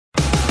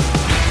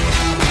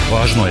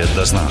Važno je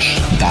da znaš.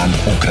 Dan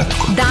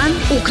ukratko. Dan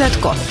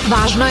ukratko.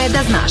 Važno je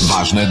da znaš.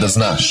 Važno je da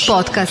znaš.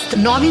 Podcast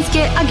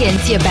novinske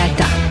agencije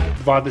Beta.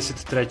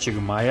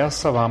 23. maja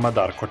sa vama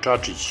Darko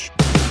Čačić.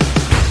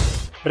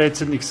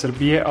 Predsjednik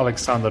Srbije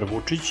Aleksandar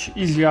Vučić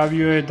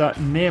izjavio je da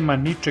nema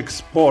ničeg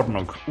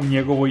spornog u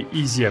njegovoj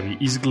izjavi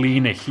iz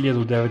Gline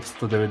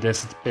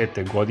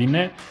 1995.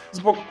 godine,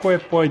 zbog koje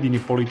pojedini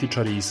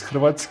političari iz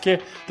Hrvatske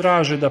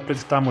traže da pred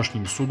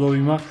tamošnjim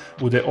sudovima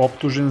bude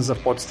optužen za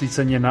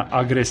podsticanje na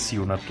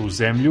agresiju na tu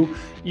zemlju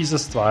i za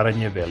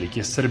stvaranje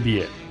velike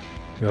Srbije.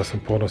 Ja sam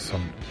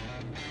ponosan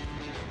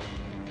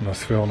na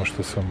sve ono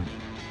što sam,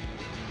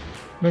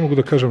 ne mogu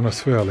da kažem na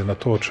sve, ali na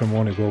to o čemu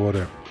oni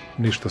govore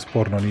ništa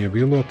sporno nije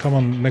bilo, a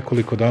tamo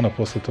nekoliko dana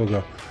posle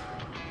toga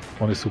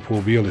oni su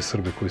poubijali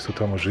Srbe koji su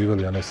tamo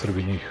živeli, a ne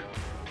Srbi njih.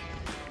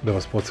 Da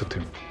vas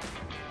podsjetim,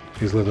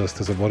 izgleda da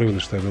ste zaboravili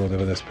šta je bilo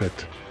 95.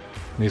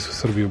 Nisu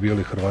Srbi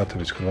ubijali Hrvate,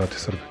 već Hrvati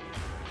Srbe.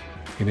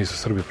 I nisu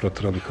Srbi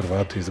proterali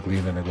Hrvate iz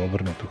Gline, nego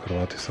obrnuto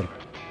Hrvati Srbe.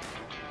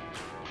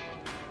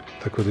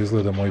 Tako da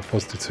izgleda moji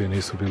podsticaji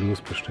nisu bili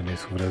uspešni,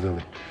 nisu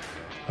vredeli.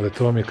 Ali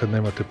to vam je kad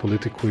nemate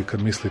politiku i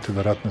kad mislite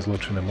da ratne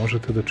zločine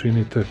možete da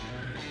činite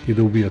i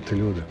da ubijate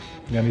ljude.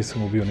 Ja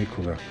nisam ubio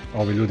nikoga,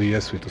 a ovi ljudi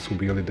jesu i to su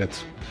ubijali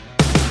decu.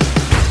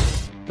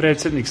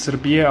 Predsjednik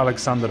Srbije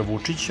Aleksandar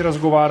Vučić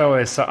razgovarao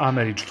je sa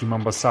američkim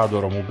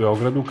ambasadorom u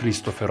Beogradu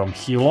Christopherom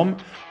Hillom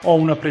o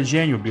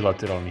unapređenju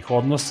bilateralnih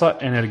odnosa,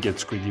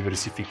 energetskoj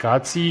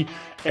diversifikaciji,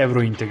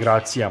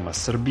 evrointegracijama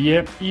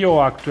Srbije i o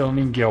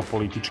aktuelnim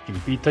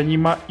geopolitičkim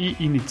pitanjima i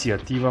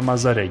inicijativama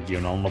za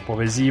regionalno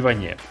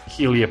povezivanje.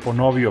 Hill je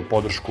ponovio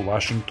podršku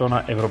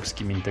Vašingtona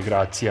evropskim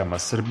integracijama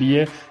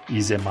Srbije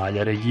i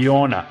zemalja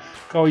regiona,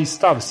 kao i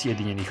stav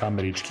Sjedinjenih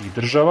Američkih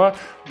Država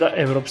da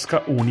Evropska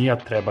unija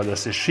treba da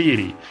se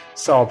širi,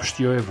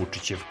 saopštio je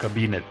Vučićev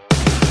kabinet.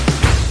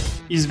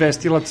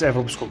 Izvestilac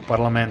Evropskog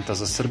parlamenta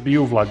za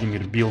Srbiju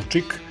Vladimir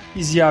Bilčik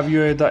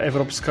izjavio je da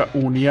Evropska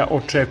unija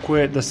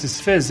očekuje da se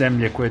sve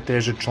zemlje koje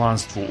teže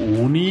članstvu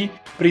u Uniji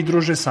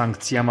pridruže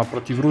sankcijama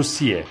protiv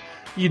Rusije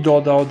i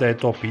dodao da je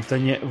to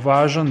pitanje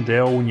važan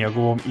deo u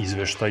njegovom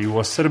izveštaju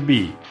o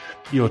Srbiji.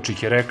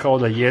 Bilčik je rekao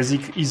da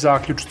jezik i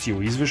zaključci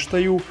u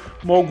izveštaju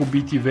mogu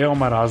biti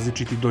veoma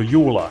različiti do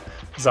jula,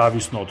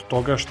 zavisno od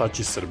toga šta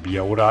će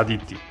Srbija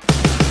uraditi.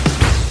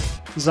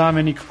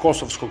 Zamenik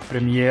kosovskog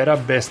premijera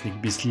Besnik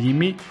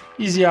Bisljimi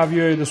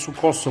izjavio je da su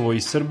Kosovo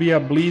i Srbija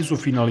blizu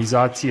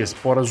finalizacije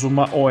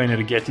sporazuma o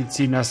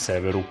energetici na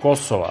severu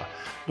Kosova,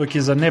 dok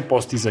je za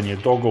nepostizanje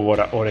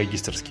dogovora o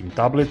registarskim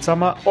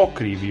tablicama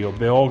okrivio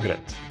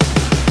Beograd.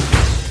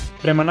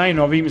 Prema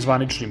najnovijim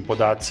zvaničnim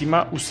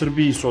podacima, u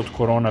Srbiji su od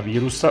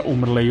koronavirusa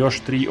umrle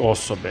još 3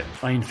 osobe,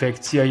 a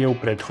infekcija je u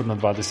prethodno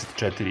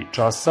 24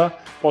 časa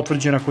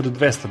potvrđena kod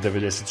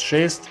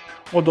 296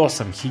 od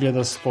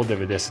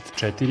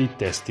 8194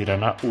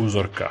 testirana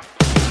uzorka.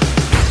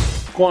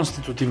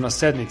 Konstitutivna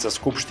sednica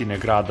Skupštine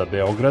grada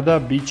Beograda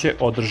biće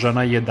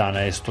održana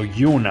 11.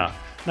 juna,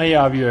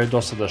 najavio je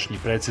dosadašnji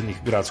predsjednik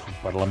gradskog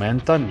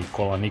parlamenta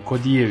Nikola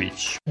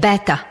Nikodijević.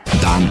 Beta.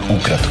 Dan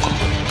ukratko.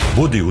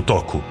 Budi u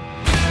toku.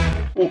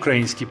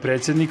 Ukrajinski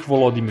predsjednik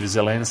Volodimir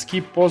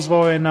Zelenski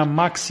pozvao je na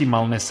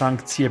maksimalne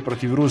sankcije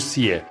protiv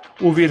Rusije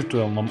u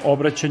virtuelnom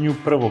obraćanju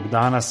prvog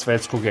dana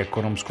Svetskog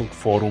ekonomskog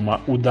foruma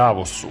u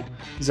Davosu.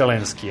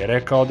 Zelenski je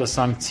rekao da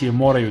sankcije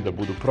moraju da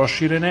budu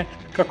proširene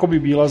kako bi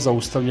bila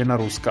zaustavljena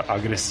ruska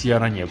agresija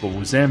na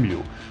njegovu zemlju,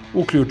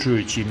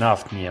 uključujući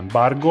naftni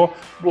embargo,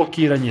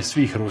 blokiranje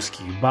svih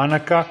ruskih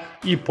banaka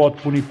i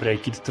potpuni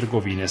prekid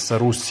trgovine sa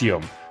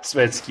Rusijom.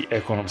 Svetski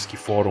ekonomski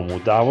forum u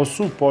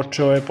Davosu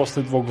počeo je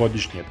posle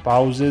dvogodišnje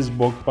pauze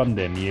zbog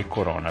pandemije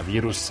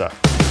koronavirusa.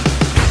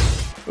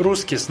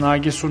 Ruske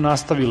snage su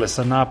nastavile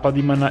sa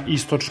napadima na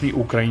istočni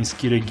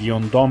ukrajinski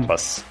region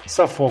Donbas,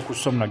 sa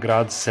fokusom na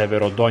grad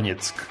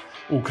Severodonjeck.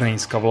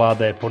 Ukrajinska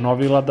vlada je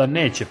ponovila da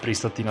neće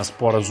pristati na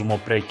sporazum o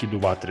prekidu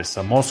vatre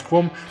sa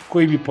Moskvom,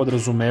 koji bi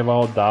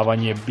podrazumevao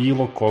davanje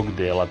bilo kog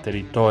dela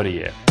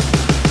teritorije.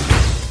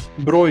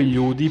 Broj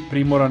ljudi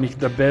primoranih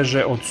da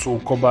beže od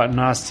sukoba,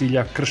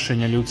 nasilja,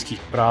 kršenja ljudskih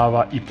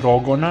prava i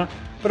progona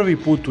prvi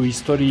put u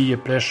istoriji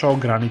je prešao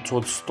granicu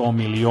od 100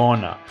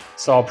 miliona,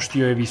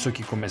 saopštio je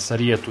Visoki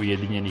komesarijat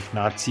Ujedinjenih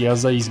nacija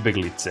za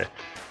izbeglice.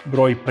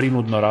 Broj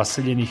prinudno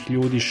raseljenih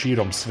ljudi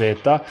širom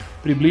sveta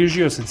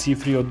približio se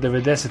cifri od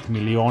 90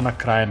 miliona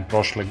krajem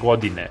prošle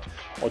godine.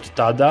 Od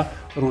tada,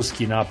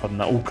 ruski napad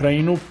na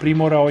Ukrajinu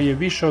primorao je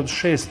više od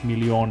 6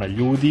 miliona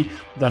ljudi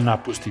da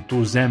napusti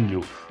tu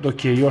zemlju,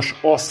 dok je još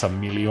 8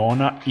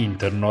 miliona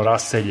interno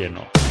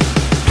raseljeno.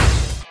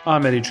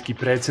 Američki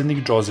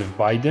predsjednik Joseph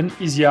Biden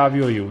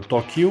izjavio je u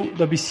Tokiju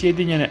da bi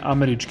Sjedinjene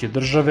Američke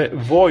Države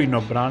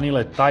vojno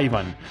branile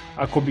Tajvan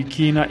ako bi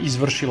Kina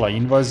izvršila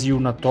invaziju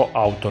na to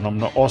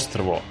autonomno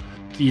ostrvo.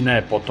 Kina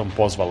je potom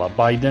pozvala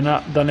Bidena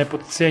da ne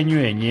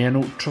potcenjuje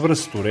njenu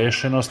čvrstu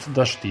rešenost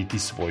da štiti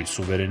svoj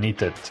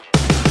suverenitet.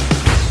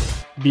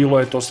 Bilo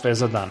je to sve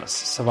za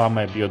danas. Sa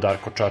vama je bio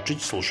Darko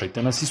Čačić,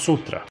 slušajte nas i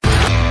sutra.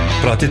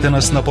 Pratite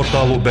nas na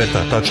portalu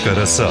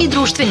beta.rs i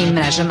društvenim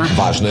mrežama.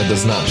 Važno je da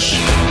znaš.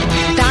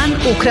 Dan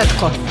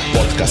ukratko.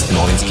 Podcast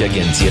novinske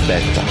agencije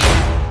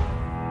Beta.